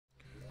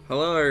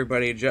Hello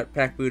everybody,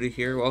 Jetpack Buddha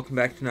here. Welcome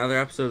back to another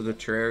episode of the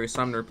Terraria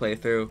Summoner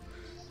playthrough.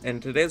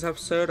 In today's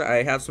episode,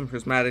 I have some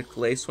prismatic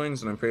lace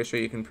wings, and I'm pretty sure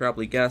you can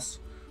probably guess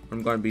what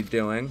I'm going to be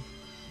doing.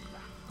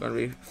 I'm going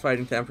to be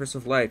fighting the Empress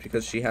of Light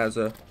because she has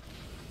a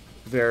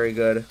very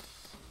good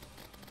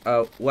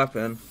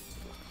weapon.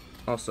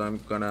 Also, I'm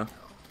going to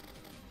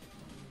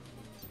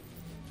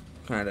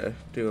kind of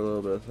do a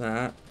little bit of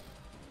that.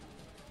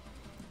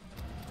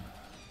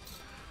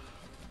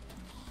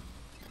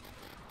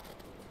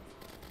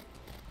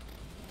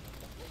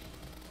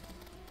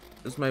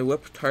 Is my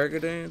whip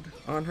targeted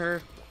on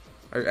her?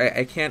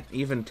 I can't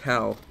even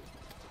tell.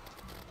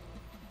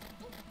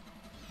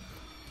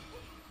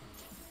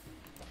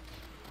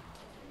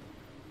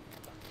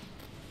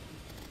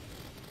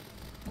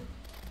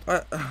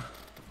 What?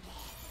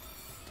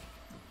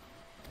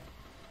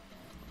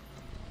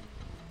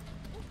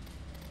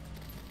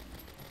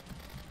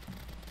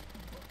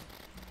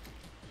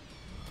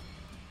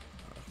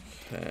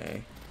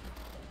 Okay.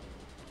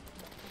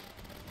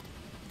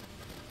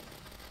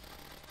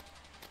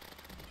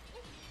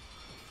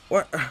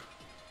 What?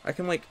 I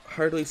can, like,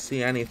 hardly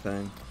see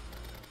anything.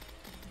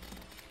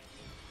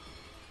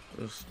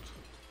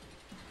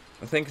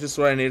 I think just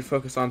what I need to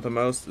focus on the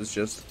most is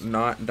just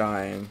not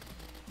dying.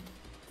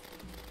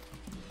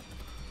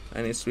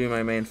 That needs to be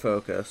my main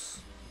focus.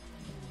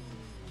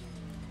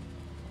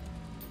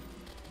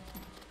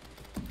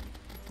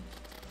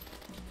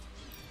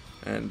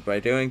 And by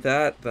doing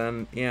that,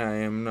 then, yeah, I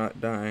am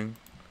not dying.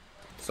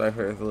 Sorry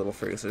for the little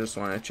freeze, I just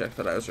wanted to check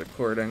that I was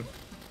recording.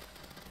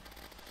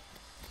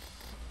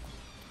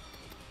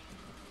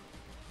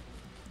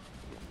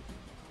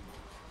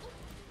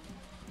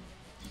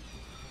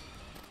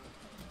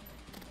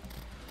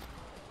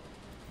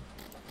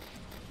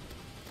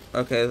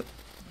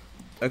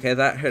 Okay,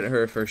 that hit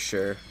her for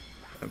sure,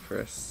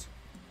 Empress.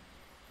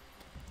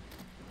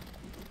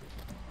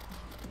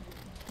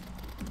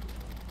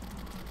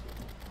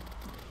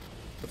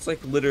 It's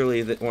like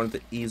literally one of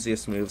the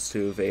easiest moves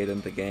to evade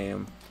in the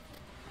game.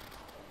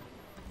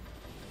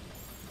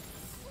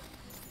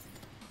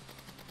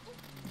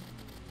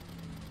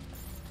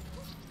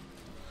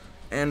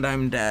 And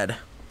I'm dead.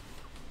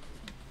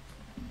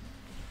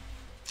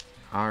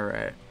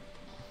 Alright.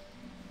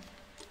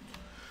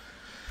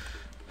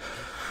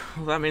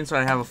 Well, that means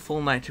I have a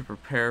full night to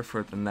prepare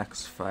for the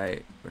next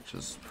fight, which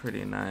is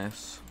pretty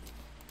nice.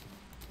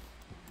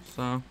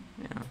 So,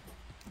 yeah.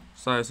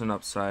 So there's an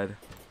upside.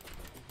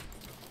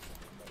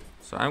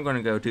 So I'm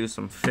gonna go do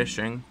some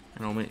fishing,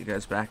 and I'll meet you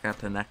guys back at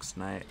the next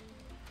night.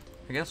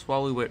 I guess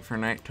while we wait for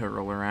night to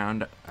roll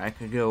around, I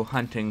could go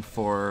hunting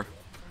for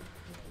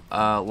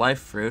life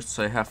fruits.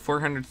 So I have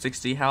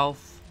 460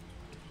 health.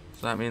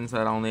 So that means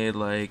that I'll need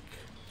like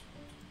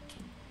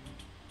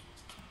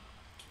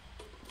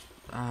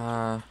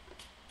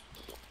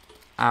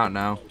I don't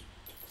know,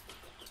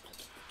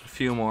 a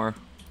few more.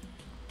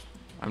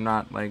 I'm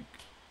not like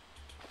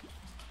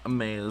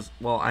amazed.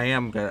 Well, I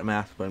am good at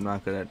math, but I'm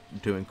not good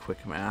at doing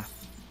quick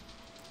math.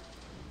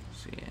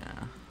 So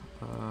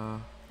yeah,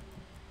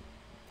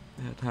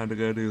 time to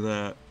go do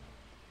that.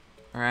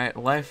 Alright,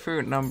 life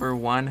fruit number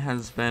 1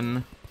 has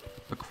been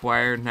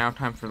acquired. Now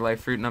time for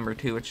life fruit number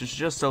 2, which is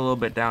just a little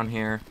bit down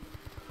here.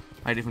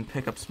 Might even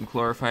pick up some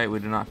chlorophyte. We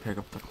did not pick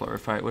up the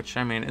chlorophyte, which,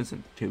 I mean,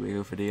 isn't too big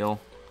of a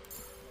deal.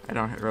 I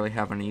don't really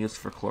have any use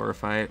for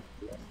chlorophyte.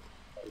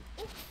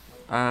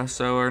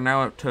 So we're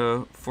now up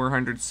to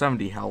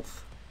 470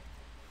 health.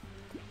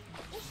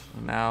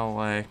 So now,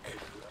 like,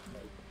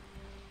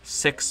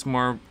 6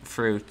 more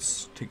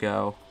fruits to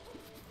go.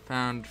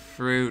 Found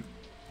fruit.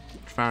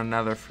 Found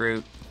another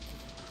fruit.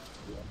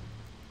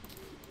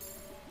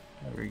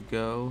 There we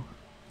go.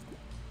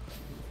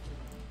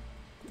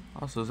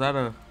 Also, is that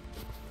a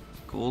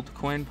gold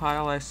coin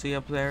pile I see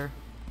up there?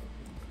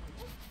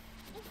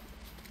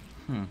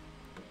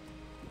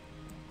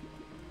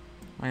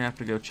 I have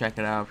to go check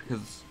it out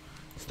because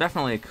it's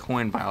definitely a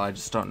coin pile. I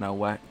just don't know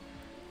what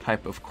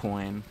type of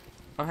coin.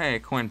 Oh hey, a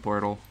coin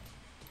portal.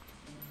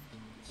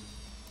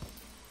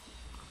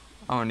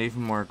 Oh, and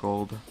even more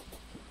gold.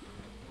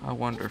 How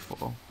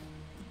wonderful.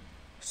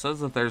 It says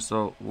that there's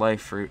a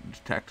life fruit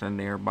detector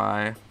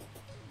nearby.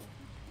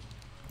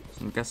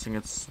 So I'm guessing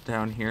it's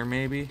down here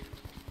maybe?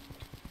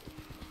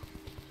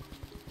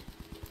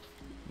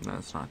 No,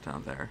 it's not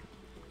down there.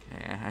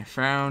 Okay, I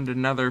found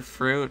another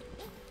fruit.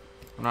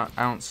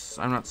 I'm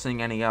not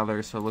seeing any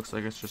others, so it looks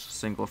like it's just a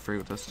single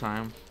fruit this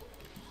time.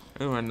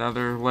 Ooh,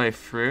 another life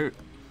fruit.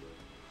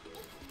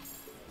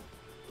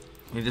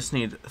 We just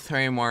need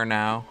 3 more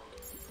now.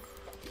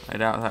 I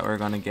doubt that we're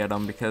gonna get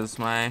them because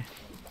my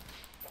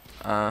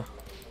so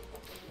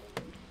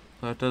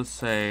it does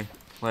say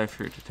life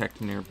fruit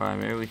detected nearby.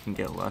 Maybe we can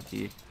get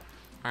lucky.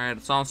 Alright,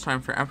 it's almost time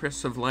for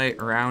Empress of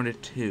Light round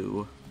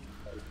 2.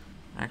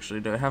 Actually,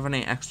 do I have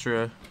any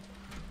extra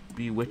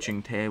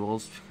bewitching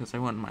tables? Because I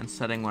wouldn't mind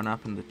setting one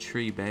up in the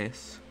tree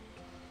base.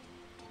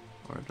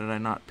 Or did I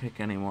not pick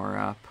any more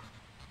up?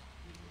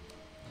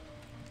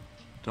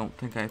 Don't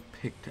think I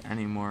picked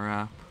any more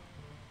up.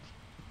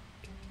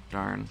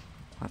 Darn.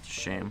 That's a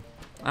shame.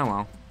 Oh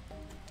well.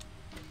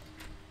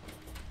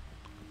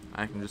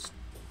 I can just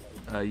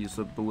use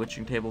the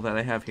bewitching table that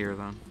I have here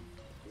then.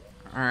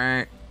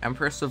 Alright,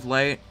 Empress of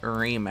Light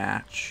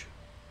rematch.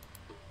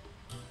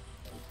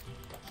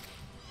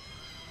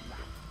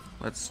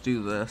 Let's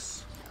do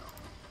this.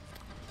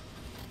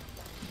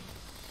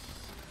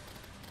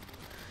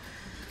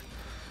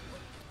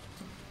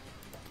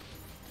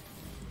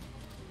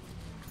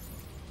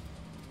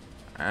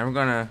 I'm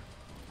gonna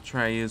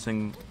try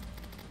using...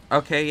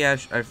 Okay, yeah,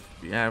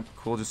 yeah,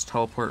 cool, just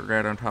teleport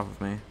right on top of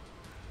me.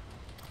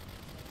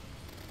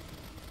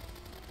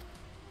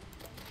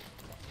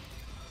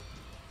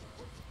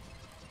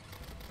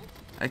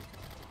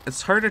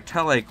 It's hard to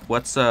tell, like,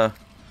 what's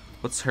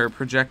her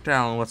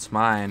projectile and what's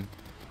mine.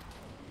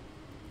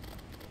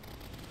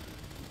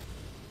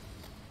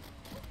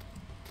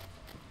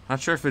 Not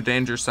sure if a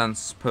Danger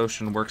Sense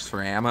potion works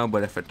for ammo,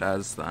 but if it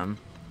does, then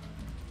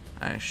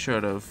I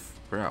should have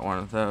brought one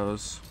of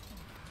those.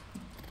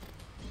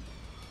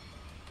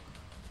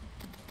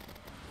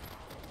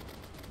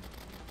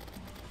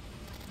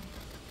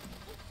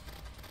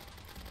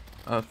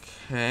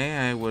 Okay,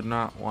 I would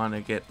not want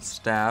to get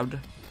stabbed.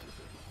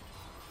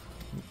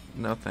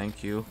 No,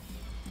 thank you.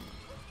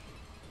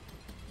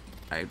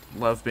 I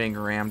love being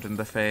rammed in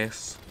the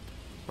face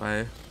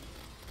by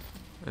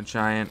a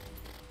giant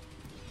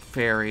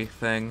fairy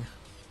thing.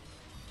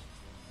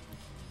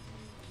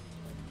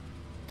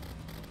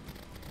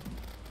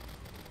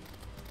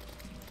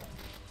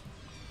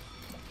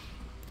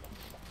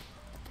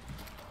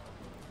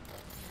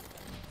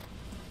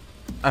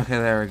 Okay,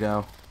 there we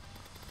go.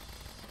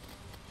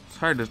 It's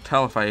hard to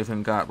tell if I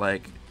even got,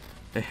 like,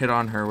 a hit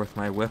on her with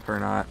my whip or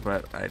not,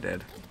 but I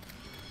did.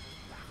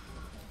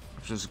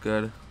 Which is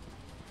good.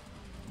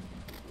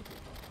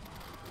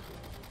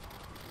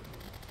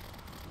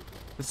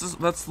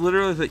 That's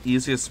literally the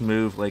easiest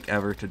move, like,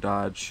 ever to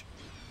dodge.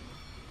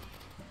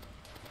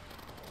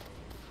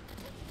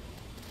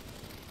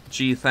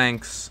 Gee,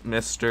 thanks,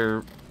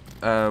 Mr.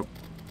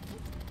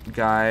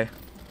 Guy.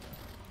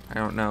 I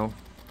don't know.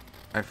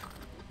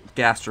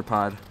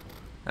 Gastropod.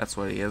 That's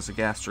what he is, a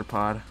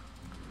gastropod.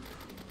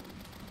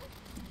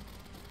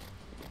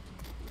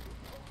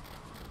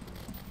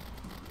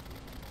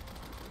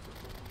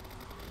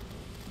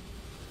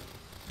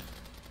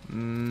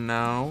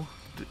 No.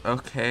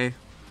 Okay.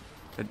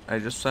 I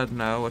just said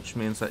no, which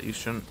means that you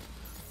shouldn't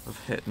have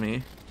hit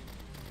me.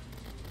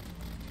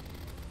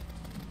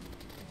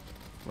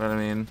 But I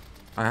mean,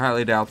 I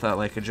highly doubt that,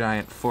 like, a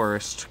giant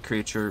forest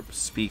creature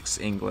speaks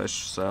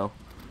English, so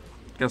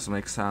I guess it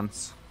makes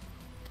sense.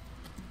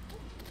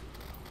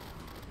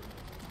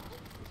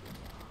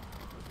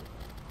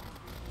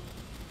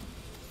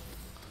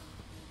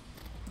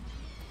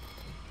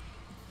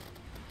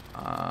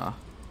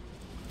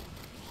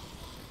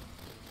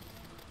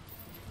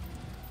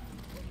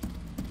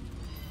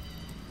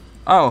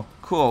 Oh,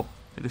 cool.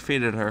 We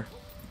defeated her.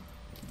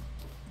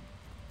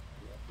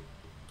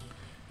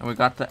 And we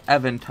got the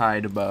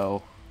Eventide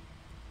bow.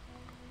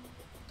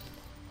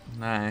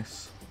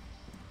 Nice.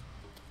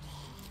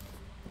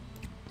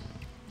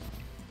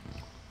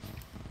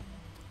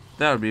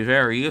 That would be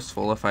very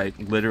useful if I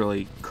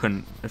literally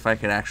couldn't, if I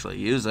could actually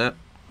use it.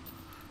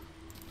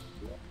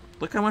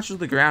 Look how much of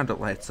the ground it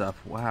lights up.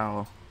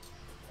 Wow.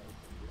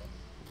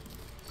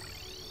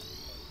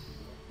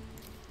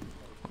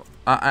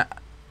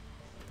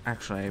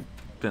 Actually, I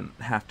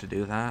didn't have to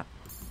do that.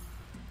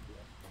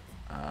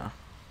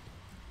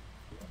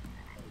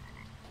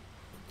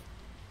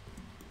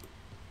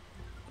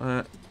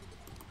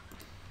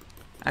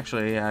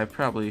 Actually, yeah, I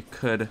probably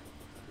could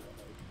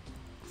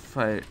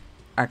fight.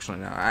 Actually,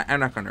 no, I'm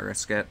not going to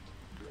risk it.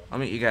 I'll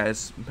meet you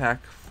guys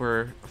back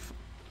for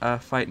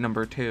fight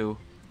number 2.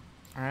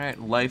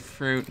 Alright, life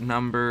fruit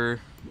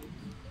number...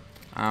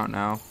 I don't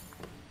know.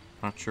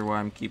 Not sure why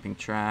I'm keeping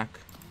track.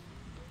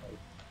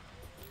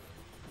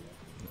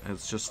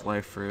 It's just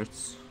life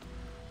fruits.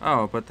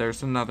 Oh, but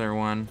there's another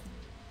one.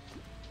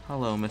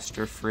 Hello,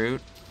 Mr.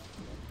 Fruit.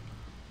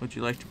 Would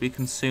you like to be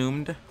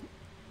consumed?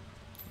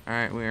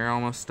 Alright, we are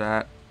almost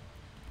at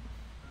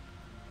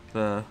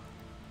the,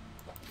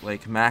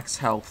 like, max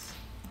health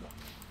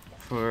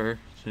for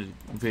the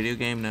video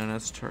game known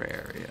as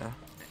Terraria.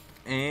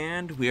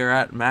 And we are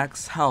at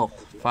max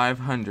health,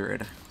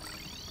 500.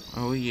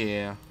 Oh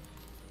yeah.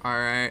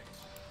 Alright.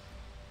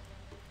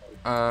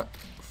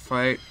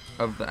 Fight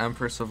of the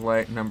Empress of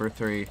Light number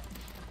 3.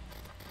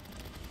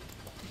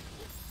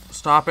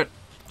 Stop it,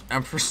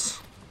 Empress.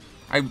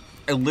 I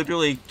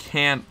literally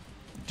can't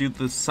do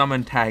the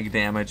summon tag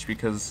damage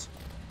because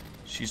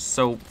she's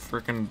so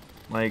freaking,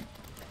 like...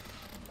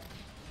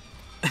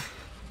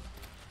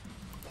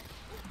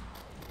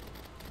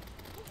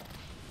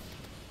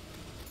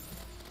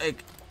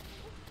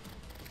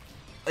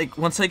 like,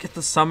 once I get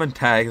the summon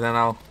tag, then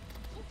I'll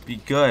be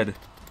good.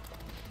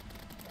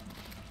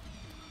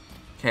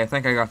 Okay, I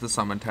think I got the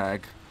summon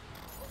tag.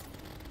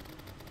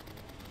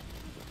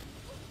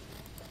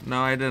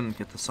 No, I didn't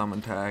get the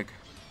summon tag.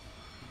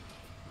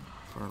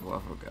 For the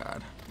love of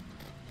God.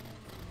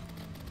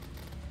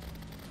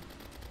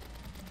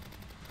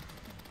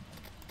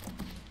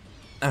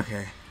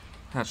 Okay,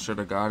 that should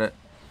have got it.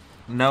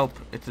 Nope,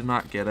 it did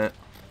not get it.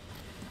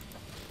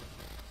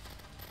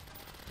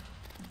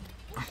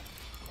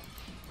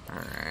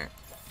 Alright.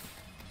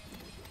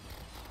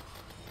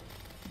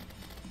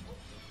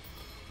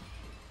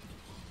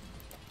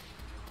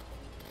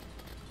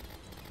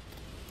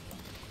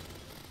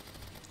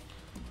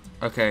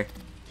 Okay.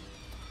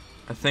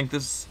 I think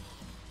this...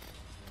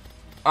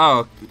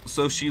 Oh,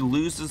 so she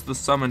loses the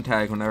summon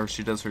tag whenever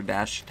she does her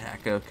dash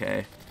attack.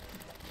 Okay.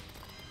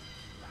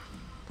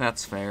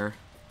 That's fair.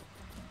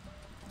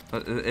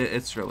 But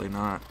it's really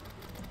not.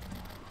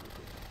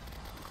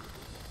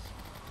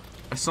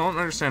 I still don't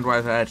understand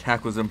why that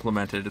attack was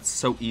implemented. It's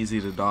so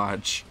easy to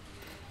dodge.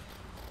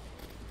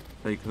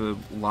 Like the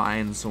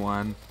lines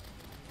one.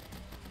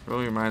 It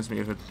really reminds me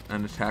of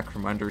an attack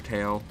from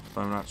Undertale, if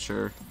I'm not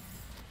sure.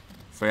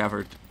 If I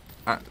ever...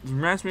 it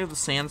reminds me of the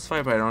Sans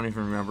fight, but I don't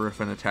even remember if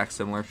an attack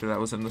similar to that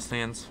was in the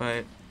Sans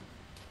fight.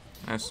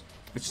 It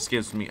just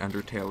gives me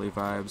Undertale-y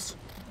vibes.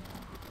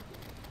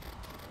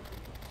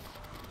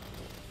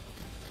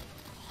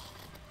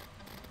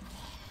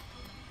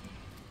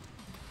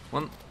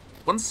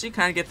 Once you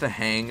kind of get the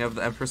hang of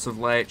the Empress of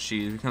Light,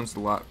 she becomes a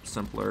lot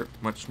simpler,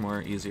 much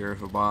more easier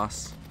of a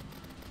boss.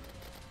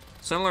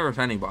 Similar with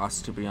any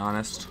boss, to be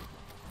honest.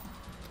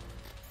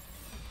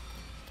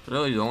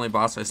 Really, the only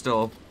boss I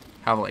still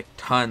have like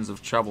tons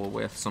of trouble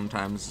with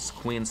sometimes is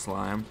Queen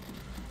Slime.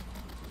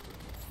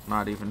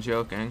 Not even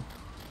joking.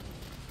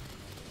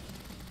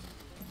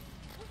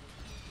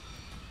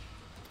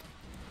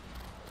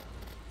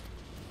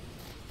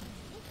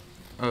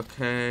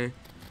 Okay.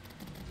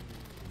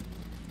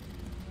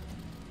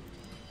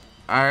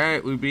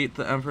 Alright, we beat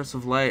the Empress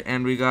of Light,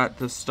 and we got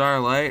the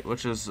Starlight,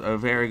 which is a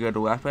very good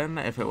weapon,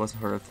 if it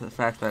wasn't for the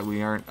fact that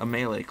we aren't a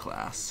melee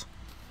class.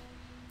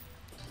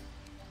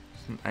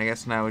 I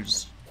guess now we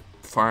just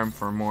farm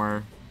for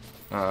more,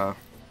 of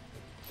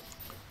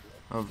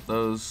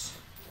those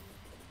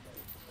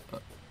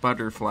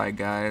butterfly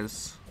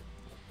guys.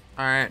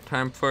 Alright,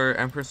 time for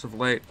Empress of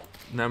Light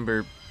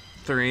number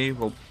 3.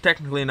 Well,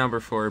 technically number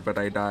 4, but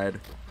I died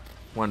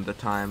one of the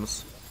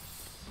times.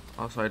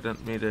 Also, I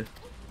didn't mean to...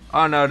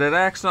 Oh no, did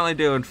I accidentally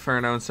do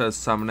Inferno instead of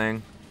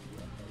summoning?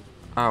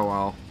 Oh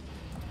well.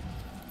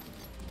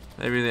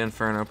 Maybe the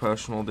Inferno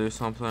potion will do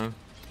something.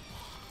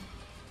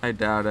 I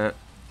doubt it.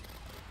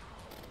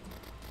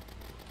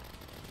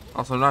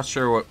 Also, I'm not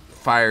sure what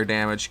fire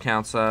damage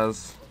counts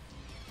as.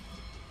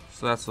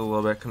 So that's a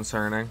little bit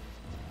concerning.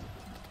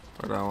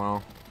 But oh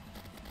well.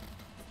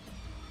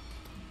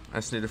 I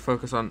just need to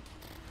focus on...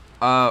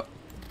 I'll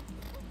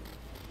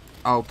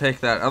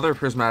take that other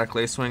prismatic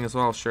lace swing as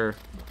well, sure.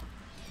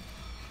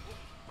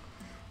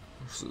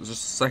 Just a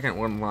second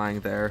one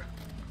lying there.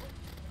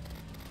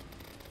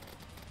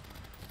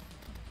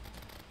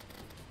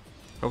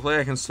 Hopefully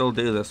I can still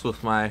do this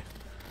with my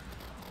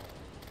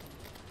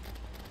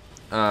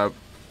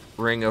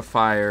Ring of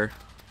Fire.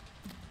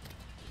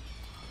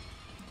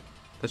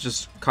 That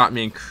just caught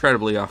me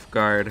incredibly off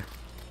guard.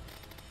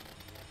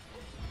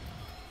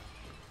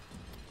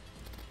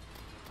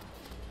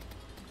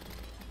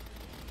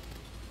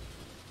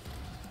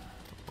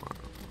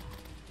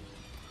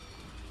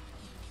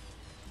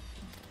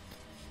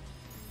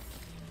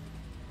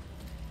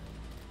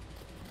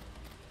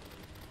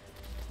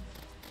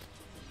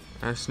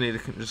 I just need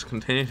to just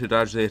continue to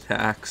dodge the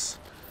attacks.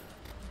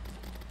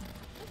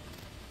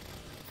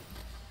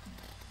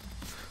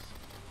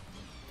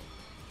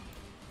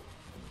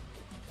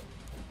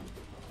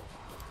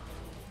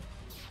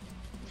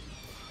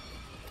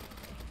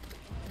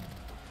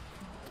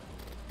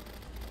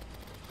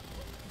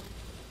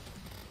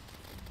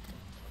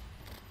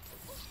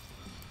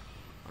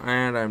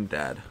 And I'm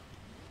dead.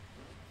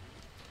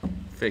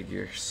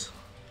 Figures.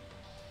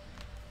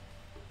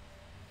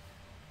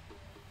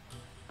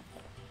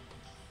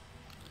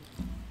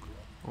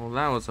 Well,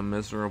 that was a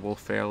miserable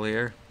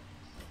failure.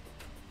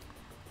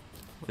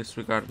 At least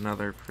we got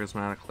another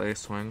prismatic lace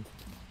swing.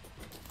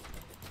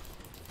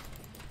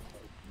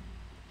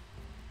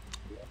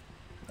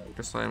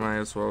 Guess I might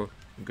as well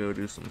go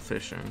do some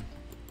fishing.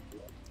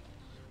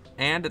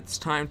 And it's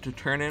time to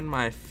turn in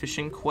my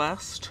fishing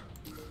quest.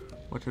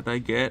 What did I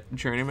get?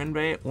 Journeyman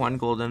bait, 1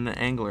 golden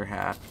angler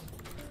hat.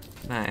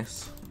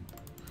 Nice.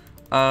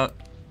 So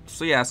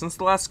yeah, since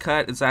the last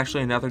cut, it's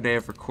actually another day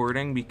of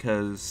recording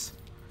because...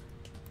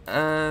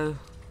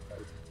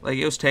 like,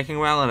 it was taking a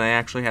while and I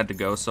actually had to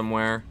go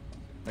somewhere,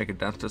 like a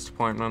dentist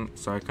appointment,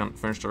 so I couldn't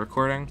finish the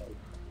recording,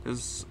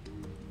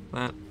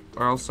 or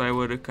else I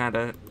would have kind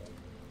of,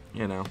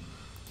 you know,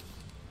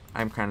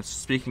 I'm kind of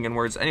speaking in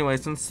words. Anyway,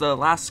 since the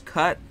last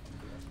cut,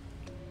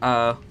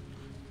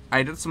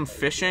 I did some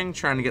fishing,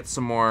 trying to get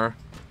some more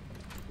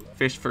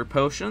fish for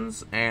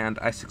potions, and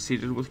I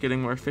succeeded with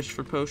getting more fish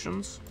for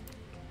potions.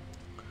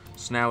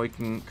 So now we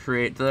can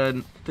create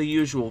the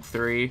usual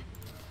 3.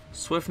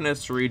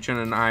 Swiftness, Regen,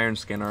 and Iron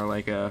Skin are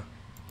like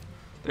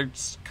they're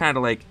just kind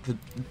of like the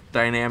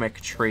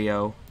dynamic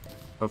trio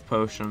of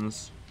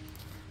potions.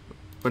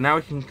 But now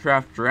we can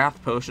craft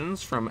Wrath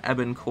potions from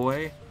Ebon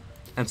Koi,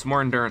 and some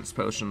more Endurance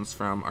potions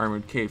from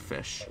Armored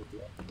Cavefish.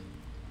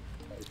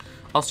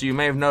 Also, you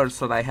may have noticed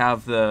that I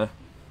have that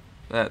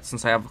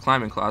since I have the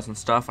climbing claws and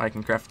stuff, I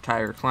can craft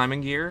tiger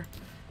climbing gear,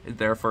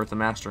 therefore the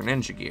master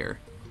ninja gear,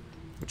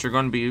 which are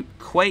going to be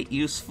quite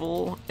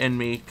useful in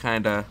me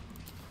kind of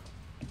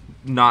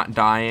not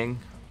dying.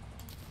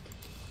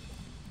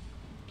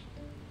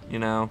 You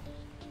know.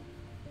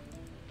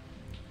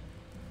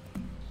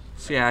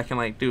 So yeah, I can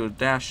like do a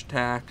dash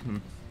attack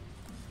and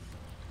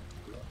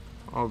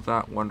all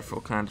that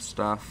wonderful kind of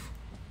stuff.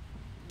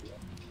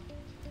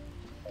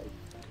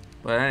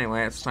 But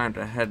anyway, it's time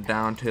to head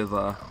down to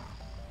the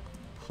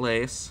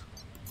place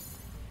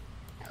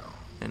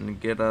and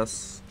get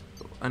us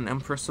an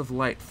Empress of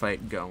Light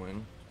fight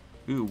going.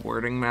 Ooh,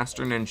 wording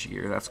master ninja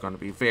gear. That's going to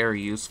be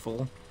very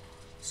useful.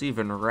 It's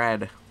even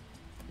red,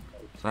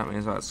 so that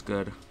means that's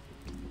good.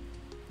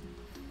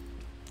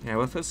 Yeah,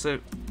 with this,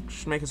 it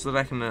should make it so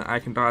that I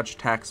can dodge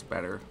attacks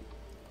better.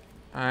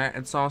 Alright,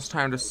 it's almost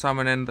time to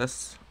summon in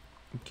this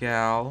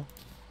gal.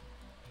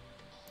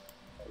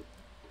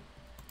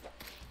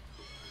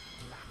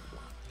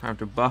 Time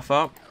to buff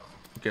up,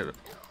 get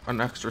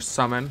an extra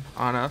summon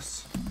on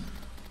us.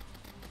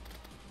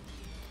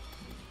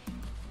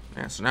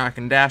 Yeah, so now I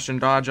can dash and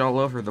dodge all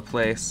over the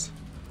place.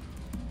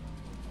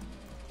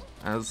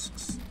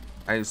 As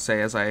I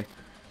say, as I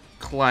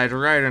collide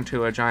right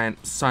into a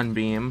giant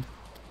sunbeam.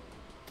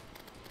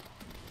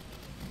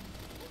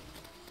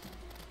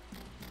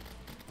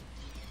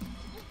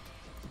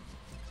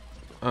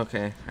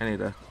 Okay, I need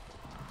to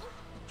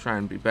try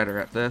and be better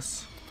at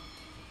this.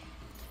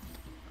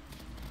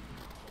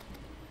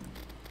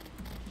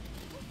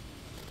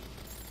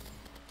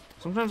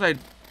 Sometimes I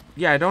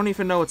don't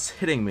even know what's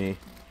hitting me.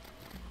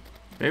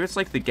 Maybe it's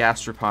like the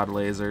gastropod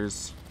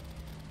lasers.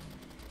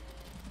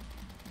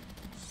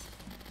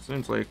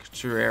 Seems like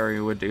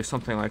Terraria would do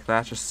something like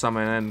that, just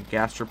summon in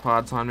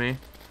gastropods on me.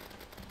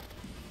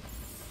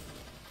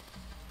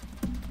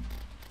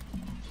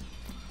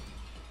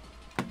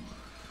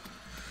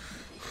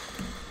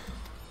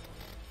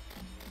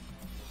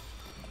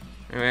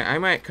 Anyway, I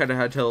might cut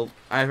ahead till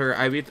either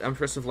I beat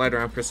Empress of Light or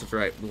Empress of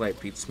Light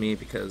beats me,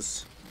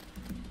 because,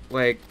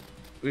 like,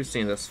 we've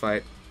seen this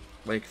fight,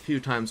 like, a few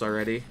times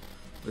already,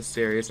 this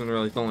series, and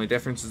really the only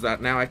difference is that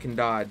now I can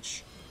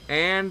dodge.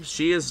 And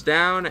she is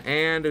down,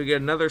 and we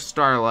get another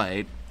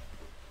Starlight.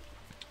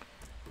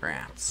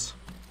 Rats.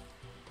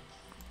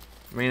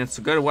 I mean, it's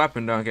a good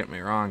weapon, don't get me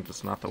wrong,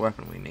 just not the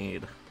weapon we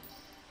need.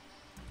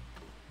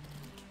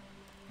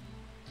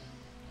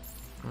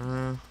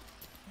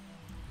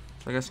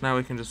 So I guess now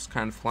we can just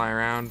kind of fly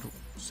around,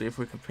 see if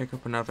we can pick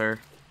up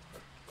another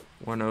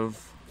one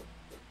of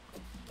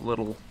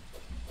little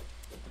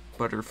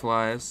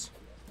butterflies.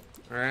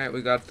 Alright,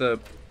 we got the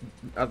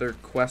other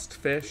quest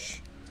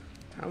fish.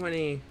 How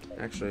many...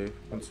 Actually,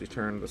 once we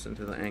turn this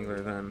into the angler,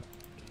 then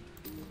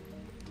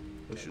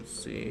we should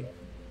see.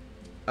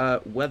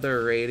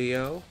 Weather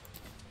radio.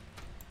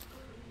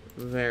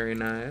 Very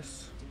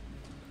nice.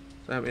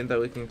 Does that mean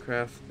that we can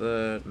craft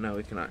the... No,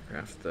 we cannot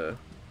craft the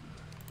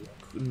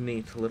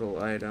neat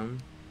little item.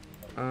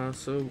 But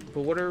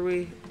what are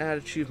we at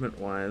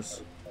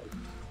achievement-wise?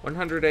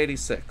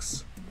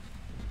 186.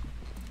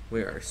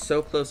 We are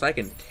so close, I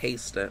can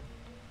taste it.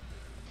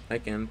 I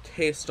can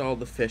taste all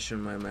the fish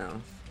in my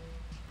mouth.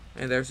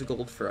 And there's a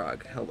gold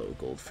frog. Hello,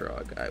 gold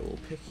frog. I will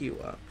pick you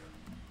up.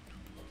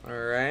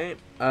 Alright.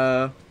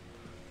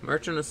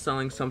 Merchant is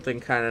selling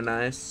something kind of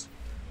nice.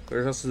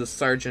 There's also the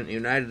Sergeant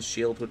United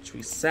shield, which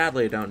we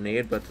sadly don't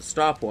need, but the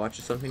stopwatch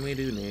is something we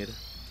do need.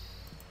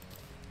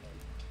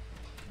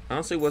 I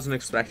honestly wasn't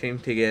expecting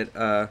to get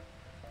a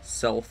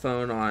cell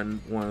phone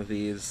on one of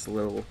these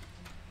little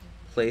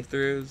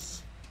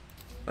playthroughs.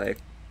 Like,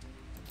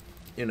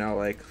 you know,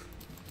 like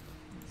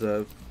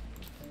the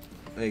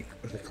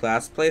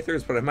class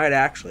playthroughs, but I might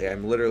actually.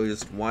 I'm literally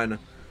just one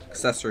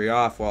accessory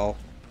off, while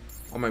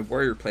on my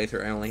warrior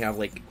playthrough I only have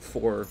like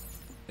 4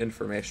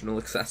 informational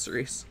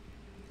accessories.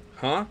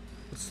 Huh?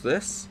 What's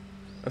this?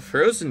 A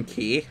frozen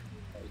key?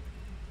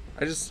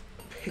 I just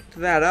picked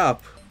that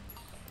up.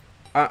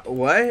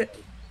 What?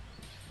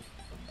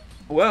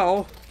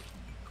 Well,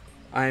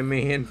 I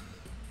mean,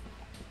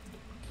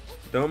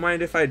 don't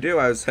mind if I do.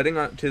 I was heading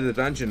on to the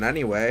dungeon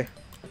anyway.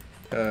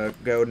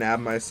 Go nab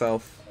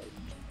myself.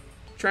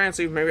 Try and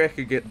see if maybe I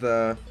could get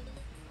the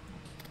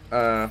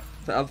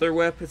other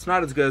whip. It's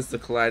not as good as the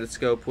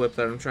kaleidoscope whip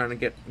that I'm trying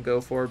to go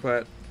for,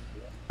 but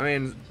I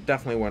mean,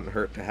 definitely wouldn't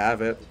hurt to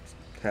have it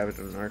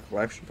in our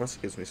collection. Plus,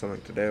 it gives me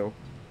something to do.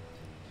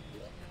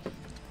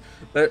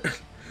 But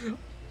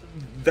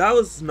that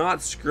was not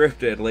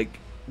scripted. Like,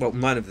 well,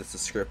 none of this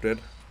is scripted.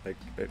 Like,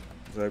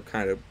 I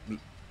kind of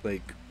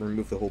like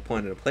removed the whole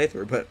point of the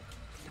playthrough, but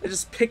I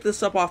just picked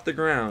this up off the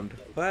ground.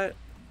 But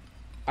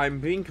I'm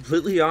being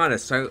completely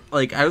honest. I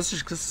was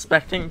just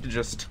expecting to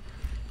just,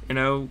 you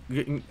know,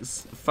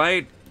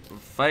 fight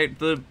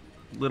the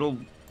little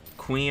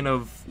queen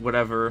of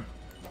whatever.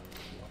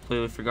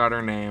 Completely forgot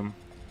her name.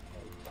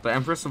 The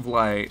Empress of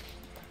Light.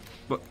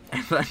 But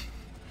and then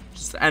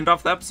just end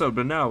off the episode.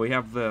 But no, we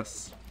have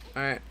this.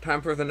 All right,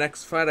 time for the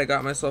next fight. I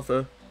got myself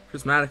a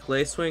Prismatic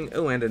Lacewing.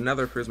 Oh, and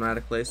another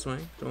Prismatic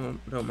Lacewing.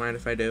 Don't mind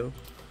if I do.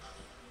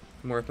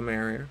 The more the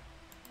merrier.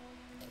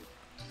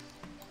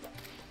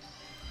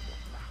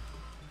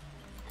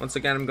 Once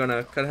again, I'm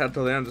gonna cut ahead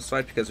till the end of this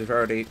fight because we've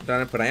already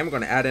done it, but I am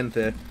gonna add in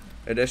the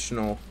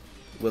additional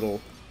little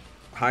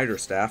Hydra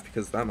staff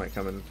because that might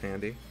come in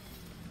handy.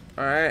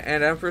 Alright,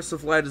 and Empress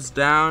of Light is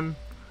down,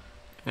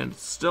 and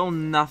still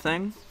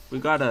nothing. We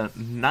got a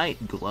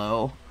Night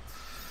Glow.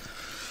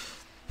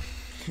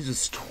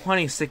 Uses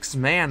 26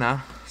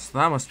 mana, so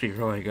that must be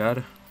really good.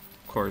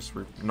 Of course,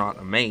 we're not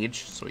a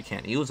mage, so we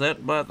can't use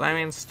it, but I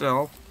mean,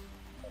 still.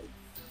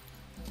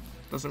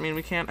 Doesn't mean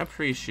we can't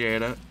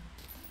appreciate it.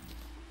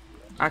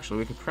 Actually,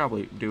 we could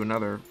probably do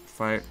another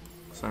fight,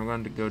 so I'm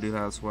going to go do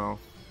that as well.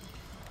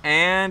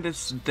 And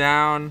it's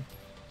down.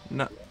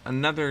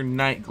 Another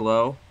Night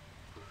Glow.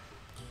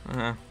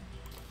 I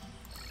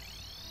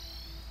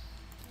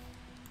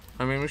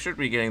mean, we should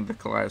be getting the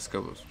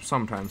Kaleidoscope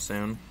sometime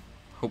soon.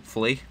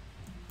 Hopefully.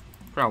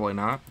 Probably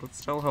not, but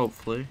still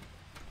hopefully.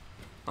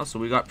 Also,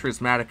 we got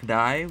Prismatic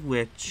Dye,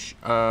 which,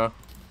 ooh,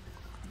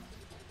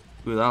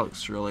 that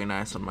looks really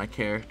nice on my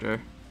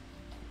character.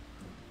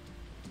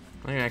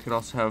 Maybe I could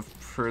also have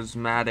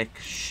Prismatic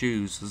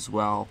Shoes as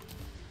well.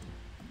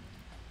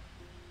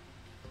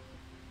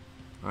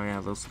 Oh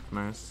yeah, those look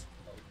nice.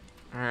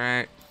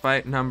 Alright,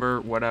 fight number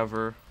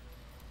whatever.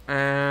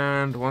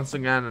 And once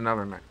again,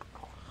 another night.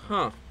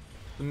 Huh.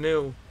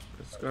 New.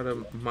 It's got a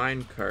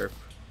Minecarp.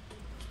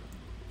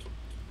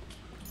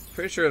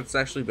 Pretty sure it's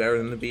actually better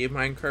than the Bee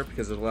Minecarp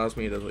because it allows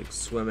me to like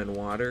swim in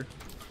water,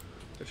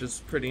 which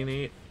is pretty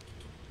neat.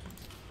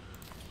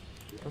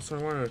 Also,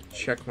 I want to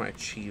check my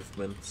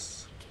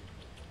achievements.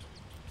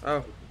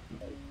 Oh,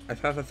 I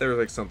thought that there was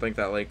like something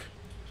that like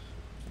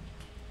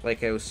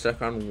I was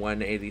stuck on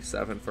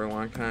 187 for a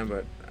long time,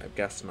 but I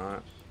guess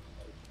not.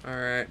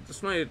 Alright,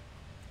 this might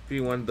be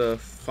one of the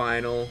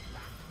final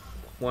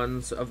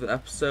ones of the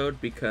episode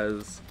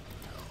because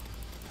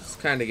it's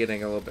kind of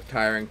getting a little bit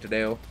tiring to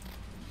do.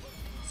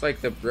 It's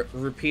like the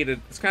repeated,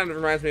 it kind of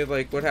reminds me of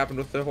like what happened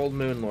with the whole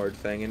Moon Lord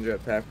thing in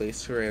Jetpack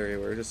Police Terraria,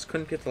 where I just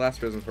couldn't get the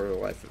last prison for the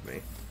life of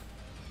me.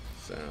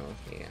 So,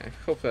 yeah, I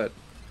hope that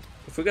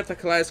if we get the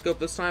Kaleidoscope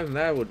this time,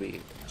 that would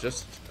be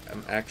just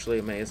actually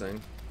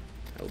amazing.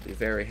 I would be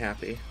very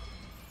happy.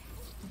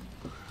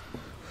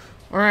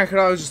 Or I could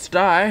always just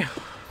die,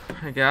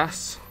 I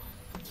guess.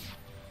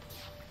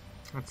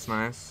 That's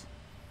nice.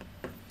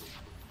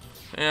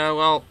 Yeah,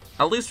 well,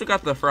 at least we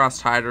got the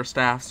Frost Hydra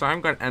staff, so I'm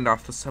going to end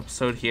off this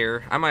episode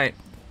here. I might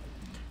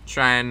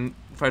try and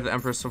fight the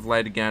Empress of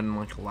Light again in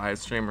like a live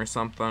stream or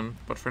something,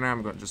 but for now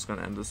I'm just going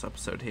to end this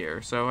episode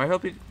here. So I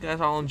hope you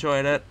guys all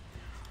enjoyed it.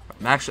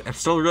 I'm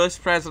still really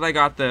surprised that I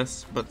got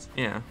this, but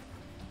yeah,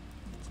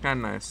 it's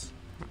kind of nice.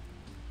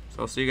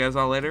 So I'll see you guys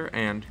all later,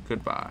 and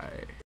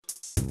goodbye.